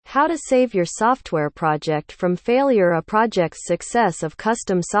How to save your software project from failure. A project's success of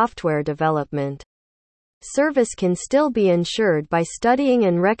custom software development service can still be ensured by studying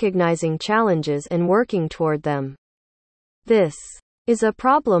and recognizing challenges and working toward them. This is a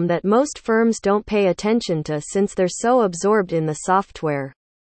problem that most firms don't pay attention to since they're so absorbed in the software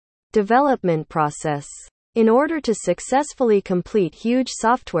development process. In order to successfully complete huge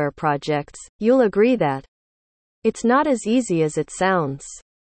software projects, you'll agree that it's not as easy as it sounds.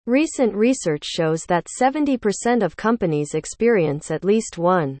 Recent research shows that 70% of companies experience at least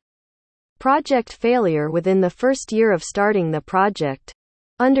one project failure within the first year of starting the project.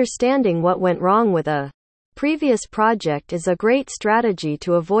 Understanding what went wrong with a previous project is a great strategy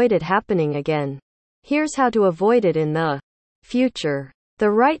to avoid it happening again. Here's how to avoid it in the future. The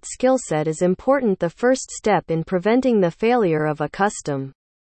right skill set is important. The first step in preventing the failure of a custom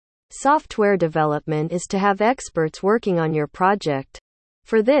software development is to have experts working on your project.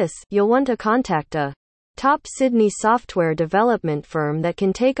 For this, you'll want to contact a top Sydney software development firm that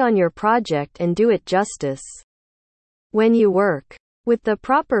can take on your project and do it justice. When you work with the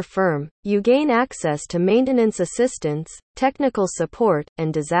proper firm, you gain access to maintenance assistance, technical support,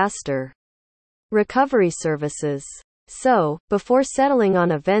 and disaster recovery services. So, before settling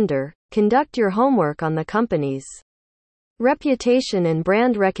on a vendor, conduct your homework on the company's reputation and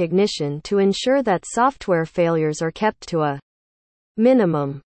brand recognition to ensure that software failures are kept to a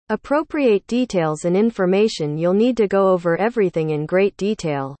minimum. Appropriate details and information. You'll need to go over everything in great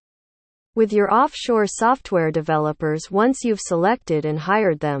detail with your offshore software developers once you've selected and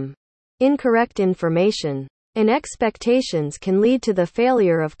hired them. Incorrect information and expectations can lead to the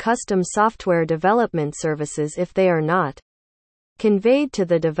failure of custom software development services if they are not conveyed to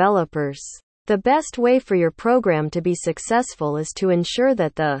the developers. The best way for your program to be successful is to ensure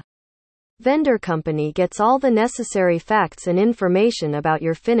that the vendor company gets all the necessary facts and information about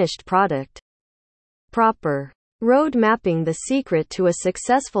your finished product. Proper road mapping. The secret to a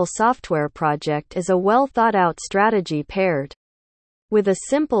successful software project is a well thought out strategy paired with a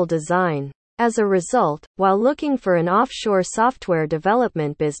simple design. As a result, while looking for an offshore software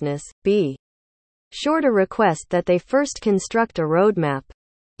development business, be sure to request that they first construct a roadmap.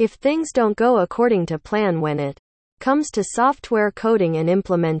 If things don't go according to plan when it comes to software coding and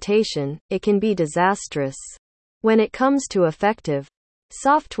implementation, it can be disastrous. When it comes to effective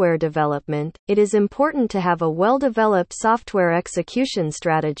software development, it is important to have a well-developed software execution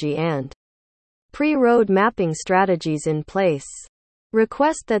strategy and pre-road mapping strategies in place.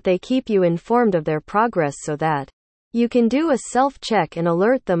 Request that they keep you informed of their progress so that you can do a self-check and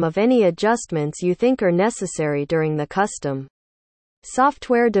alert them of any adjustments you think are necessary during the custom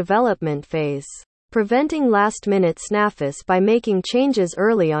software development phase. Preventing last-minute snaffus by making changes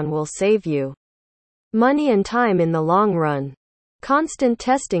early on will save you money and time in the long run. Constant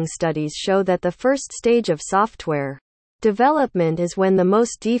testing. Studies show that the first stage of software development is when the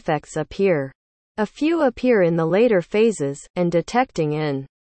most defects appear. A few appear in the later phases, and detecting and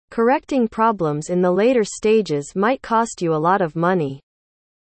correcting problems in the later stages might cost you a lot of money.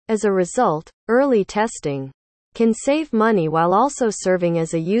 As a result, early testing can save money while also serving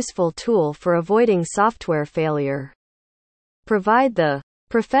as a useful tool for avoiding software failure. Provide the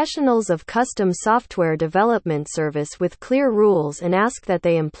professionals of custom software development service with clear rules and ask that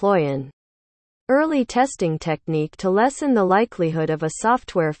they employ an early testing technique to lessen the likelihood of a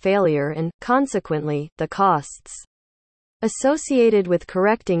software failure and, consequently, the costs associated with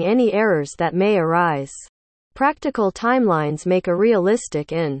correcting any errors that may arise. Practical timelines. Make a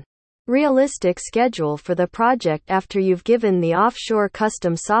realistic schedule for the project after you've given the offshore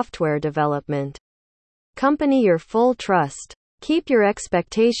custom software development company your full trust. Keep your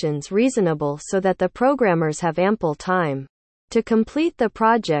expectations reasonable so that the programmers have ample time to complete the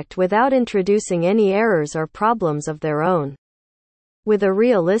project without introducing any errors or problems of their own. With a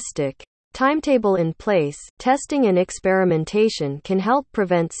realistic timetable in place, testing and experimentation can help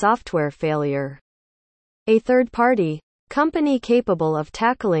prevent software failure. A third-party company capable of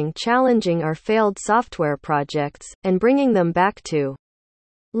tackling challenging or failed software projects and bringing them back to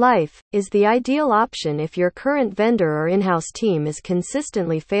life is the ideal option if your current vendor or in-house team is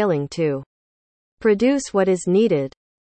consistently failing to produce what is needed.